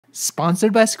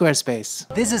Sponsored by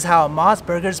Squarespace. This is how MOS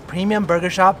Burger's premium burger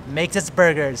shop makes its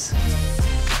burgers.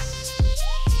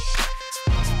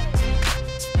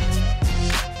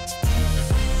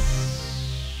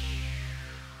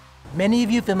 Many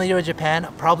of you familiar with Japan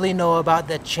probably know about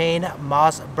the chain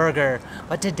MOS Burger,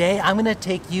 but today I'm going to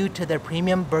take you to their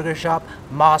premium burger shop,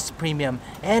 MOS Premium,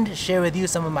 and share with you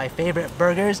some of my favorite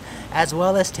burgers, as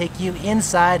well as take you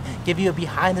inside, give you a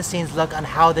behind the scenes look on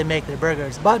how they make their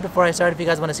burgers. But before I start, if you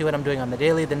guys want to see what I'm doing on the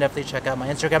daily, then definitely check out my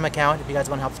Instagram account. If you guys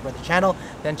want to help support the channel,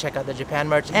 then check out the Japan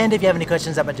merch. And if you have any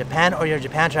questions about Japan or your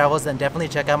Japan travels, then definitely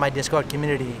check out my Discord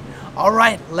community.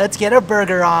 Alright, let's get a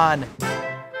burger on!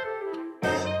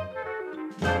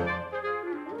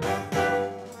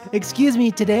 Excuse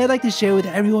me, today I'd like to share with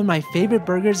everyone my favorite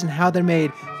burgers and how they're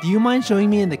made. Do you mind showing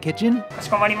me in the kitchen?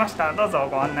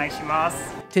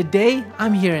 Today,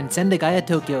 I'm here in Sendagaya,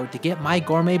 Tokyo to get my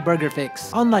gourmet burger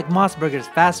fix. Unlike MOS Burger's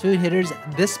fast food hitters,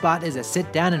 this spot is a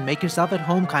sit down and make yourself at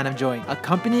home kind of joint,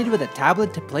 accompanied with a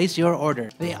tablet to place your order.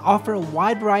 They offer a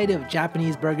wide variety of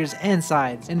Japanese burgers and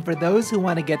sides, and for those who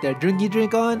want to get their drinky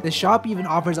drink on, the shop even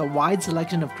offers a wide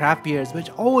selection of craft beers, which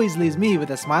always leaves me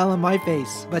with a smile on my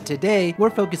face. But today, we're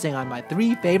focusing on my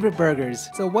 3 favorite burgers.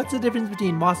 So what's the difference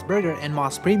between MOS Burger and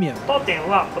MOS Premium? 当店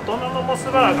は大人のモス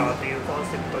バーガーというコン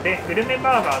セプトでグルメ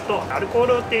バーガーとアルコー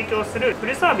ルを提供するフ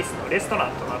ルサービスのレストラ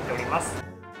ンとなっております。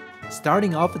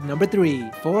 Starting off with number 3,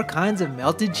 4 kinds of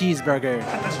melted cheeseburger.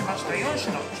 果たしました4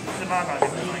種のチーズバーガーで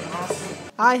ございま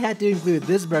す。 I had to include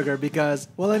this burger because,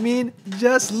 well, I mean,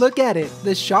 just look at it.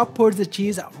 The shop pours the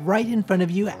cheese right in front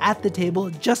of you at the table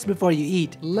just before you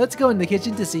eat. Let's go in the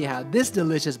kitchen to see how this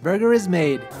delicious burger is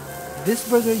made. This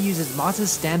burger uses MOS's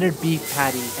standard beef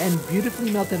patty and beautifully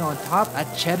melted on top a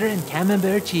cheddar and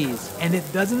camembert cheese. And it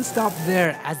doesn't stop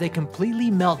there as they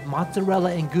completely melt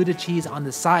mozzarella and Gouda cheese on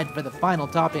the side for the final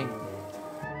topping.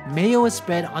 Mayo is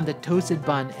spread on the toasted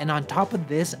bun, and on top of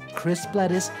this, crisp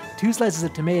lettuce, 2 slices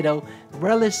of tomato,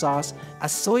 relish sauce, a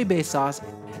soy-based sauce,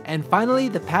 and finally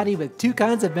the patty with 2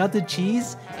 kinds of melted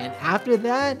cheese, and after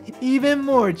that, even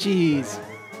more cheese.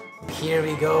 Here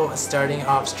we go, starting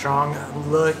off strong.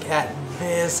 Look at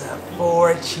this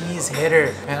 4 cheese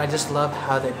hitter. And I just love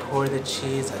how they pour the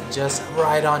cheese just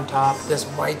right on top. This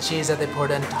white cheese that they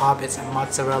poured on top is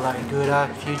mozzarella and Gouda.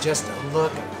 If you just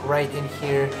look right in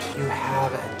here, you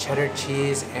have cheddar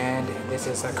cheese, and this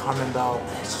is a camembert.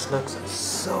 It just looks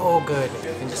so good.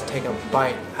 You can just take a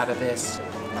bite out of this.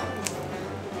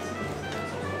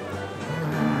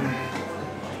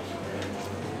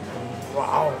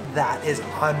 Wow, that is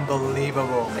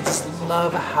unbelievable. I just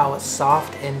love how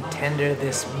soft and tender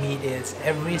this meat is.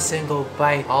 Every single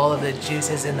bite, all of the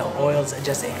juices and the oils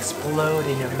just explode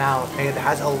in your mouth. It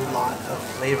has a lot of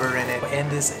flavor in it.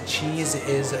 And this cheese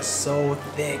is so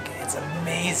thick. It's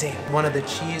amazing. One of the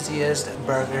cheesiest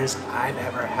burgers I've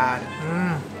ever had.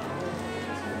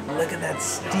 Look at that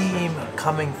steam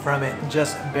coming from it,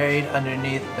 just buried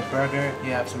underneath the burger.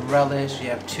 You have some relish, you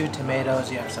have 2 tomatoes,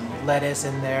 you have some lettuce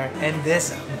in there. And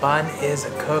this bun is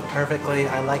cooked perfectly.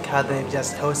 I like how they've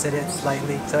just toasted it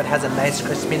slightly, so it has a nice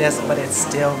crispiness, but it's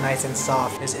still nice and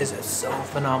soft. This is so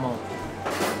phenomenal.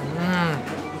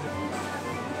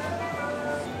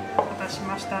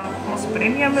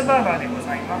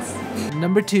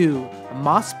 Number 2,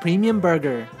 MOS Premium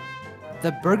Burger.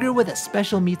 The burger with a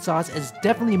special meat sauce is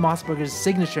definitely MOS Burger's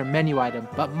signature menu item,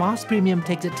 but MOS Premium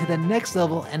takes it to the next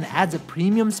level and adds a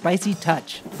premium spicy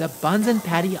touch. The buns and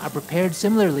patty are prepared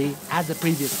similarly as the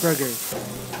previous burger.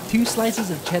 2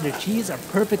 slices of cheddar cheese are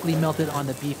perfectly melted on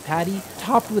the beef patty,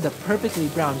 topped with a perfectly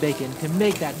browned bacon to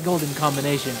make that golden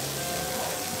combination.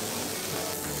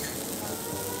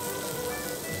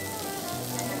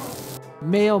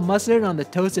 Mayo mustard on the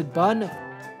toasted bun,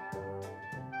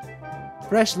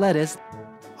 fresh lettuce.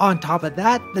 On top of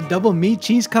that, the double meat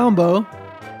cheese combo.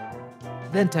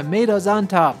 Then tomatoes on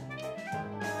top.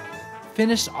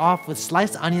 Finished off with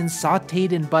sliced onions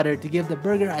sauteed in butter to give the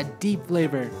burger a deep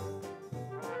flavor.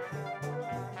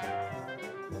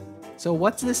 So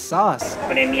what's this sauce?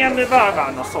 プレミアムバーガ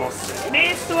ーのソース。ベ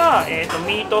ースは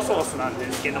ミートソースなん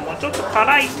ですけども、ちょっと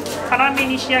辛め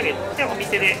に仕上げてお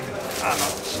店で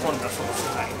仕込んだソース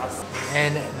になります。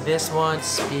 And this one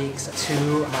speaks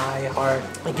to my heart.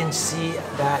 I can see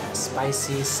that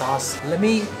spicy sauce. Let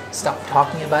me stop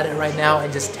talking about it right now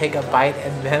and just take a bite,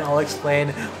 and then I'll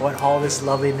explain what all this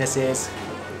loveliness is.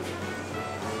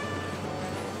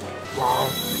 Wow.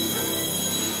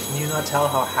 You cannot tell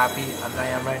how happy I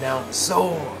am right now.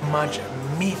 So much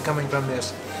meat coming from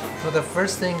this. So the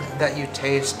first thing that you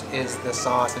taste is the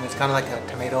sauce, and it's kind of like a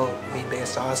tomato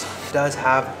meat-based sauce. It does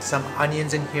have some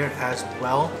onions in here as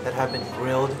well that have been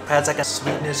grilled. It adds like a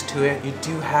sweetness to it. You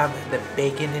do have the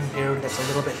bacon in here that's a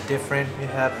little bit different. You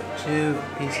have 2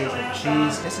 pieces of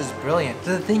cheese. This is brilliant.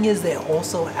 So the thing is, they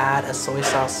also add a soy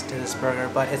sauce to this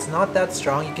burger, but it's not that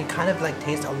strong. You can kind of like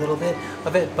taste a little bit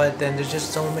of it, but then there's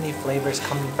just so many flavors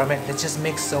coming from it. It just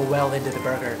mixed so well into the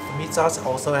burger. The meat sauce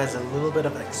also has a little bit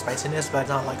of like spiciness, but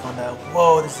not like on the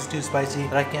whoa, this is too spicy,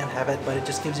 but I can't have it. But it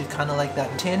just gives you kind of like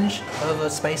that tinge of a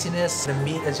spiciness. The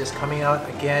meat is just coming out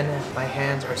again. My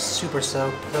hands are super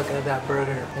soaked. Look at that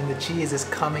burger, and the cheese is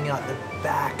coming out the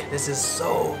back. This is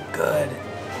so good.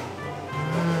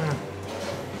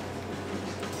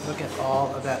 Look at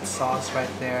all of that sauce right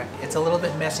there. It's a little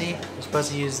bit messy. You're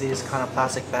supposed to use these kind of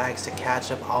plastic bags to catch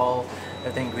up all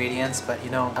of the ingredients, but you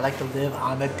know, I like to live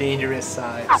on the dangerous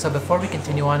side. So before we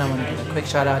continue on, I want to give a quick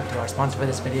shout out to our sponsor for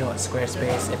this video,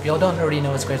 Squarespace. If y'all don't already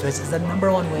know, Squarespace is the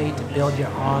 #1 way to build your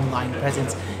online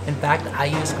presence. In fact, I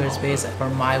use Squarespace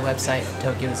for my website,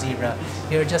 Tokyo Zebra.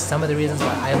 Here are just some of the reasons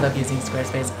why I love using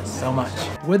Squarespace so much.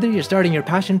 Whether you're starting your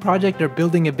passion project or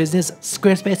building a business,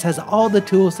 Squarespace has all the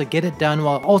tools to get it done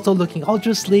while also looking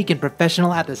ultra sleek and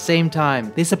professional at the same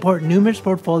time. They support numerous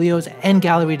portfolios and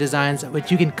gallery designs,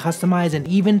 which you can customize and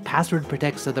even password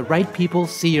protect so the right people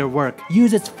see your work.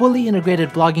 Use its fully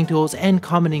integrated blogging tools and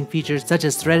commenting features such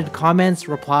as threaded comments,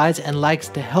 replies, and likes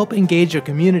to help engage your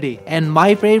community. And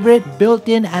my favorite,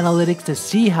 built-in analytics to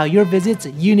see how your visits,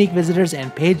 unique visitors,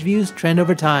 and page views trend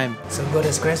over time. So go to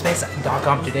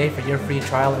squarespace.com today for your free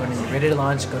trial, and when you're ready to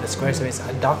launch, go to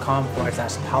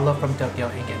squarespace.com/PaoloFromTokyo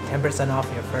and get 10% off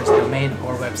your first domain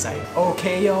or website.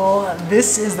 Okay y'all,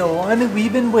 this is the one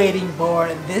we've been waiting for.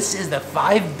 This is the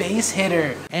 5 base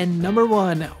hitter. And number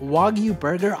 1, Wagyu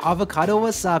Burger Avocado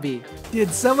Wasabi.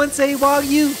 Did someone say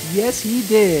Wagyu? Yes, he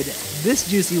did. This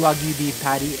juicy Wagyu beef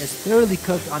patty is thoroughly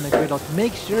cooked on the griddle to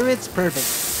make sure it's perfect.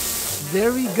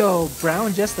 There we go,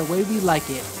 brown just the way we like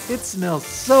it. It smells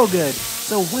so good.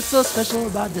 So what's so special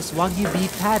about this Wagyu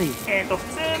beef patty? 普通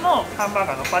のハンバー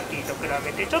ガーのパティと比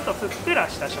べてちょっとふっくら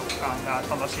した食感が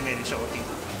楽しめる商品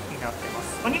になってま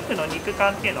す。お肉の肉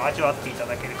感っていうのを味わっていた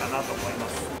だけるかなと思いま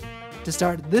す。To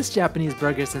start this Japanese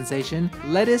burger sensation,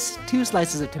 lettuce, 2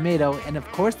 slices of tomato, and of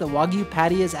course the Wagyu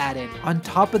patty is added. On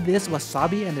top of this,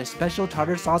 wasabi and their special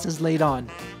tartar sauce is laid on.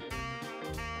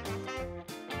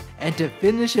 And to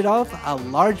finish it off, a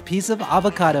large piece of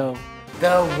avocado.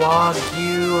 The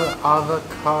Wagyu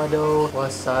Avocado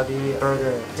Wasabi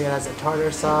Burger. It has a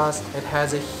tartar sauce. It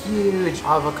has a huge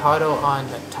avocado on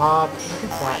the top. Look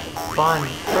at that bun,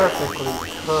 perfectly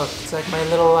cooked. It's like my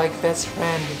little best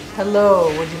friend. Hello,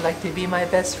 would you like to be my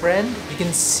best friend? You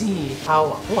can see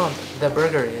how plump the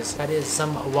burger is. That is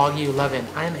some Wagyu lovin'.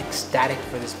 I am ecstatic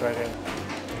for this burger.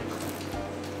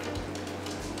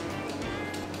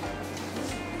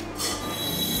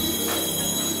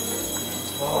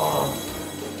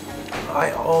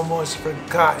 I almost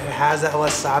forgot it has that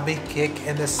wasabi kick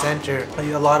in the center.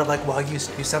 A lot of Wagyu,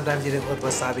 you sometimes eat it with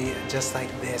wasabi just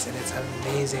like this, and it's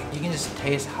amazing. You can just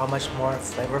taste how much more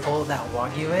flavorful that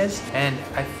Wagyu is, and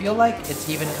I feel like it's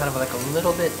even kind of a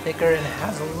little bit thicker and it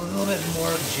has a little bit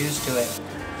more juice to it.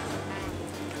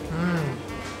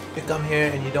 You come here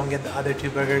and you don't get the other 2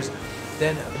 burgers,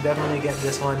 then definitely get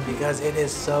this one because it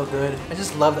is so good. I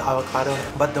just love the avocado,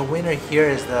 but the winner here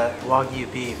is the Wagyu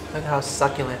beef. Look how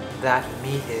succulent that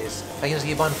meat is. I can just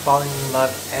keep on falling in love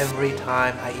every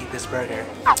time I eat this burger.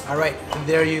 Alright,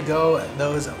 there you go.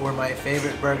 Those were my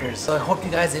favorite burgers. So I hope you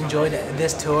guys enjoyed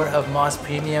this tour of MOS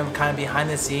Premium, kind of behind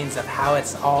the scenes of how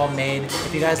it's all made.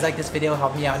 If you guys like this video,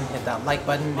 help me out and hit that like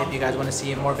button. If you guys want to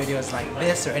see more videos like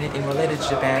this or anything related to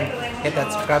Japan, hit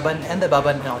that subscribe button and the bell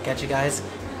button, and I'll catch you guys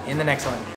in the next one.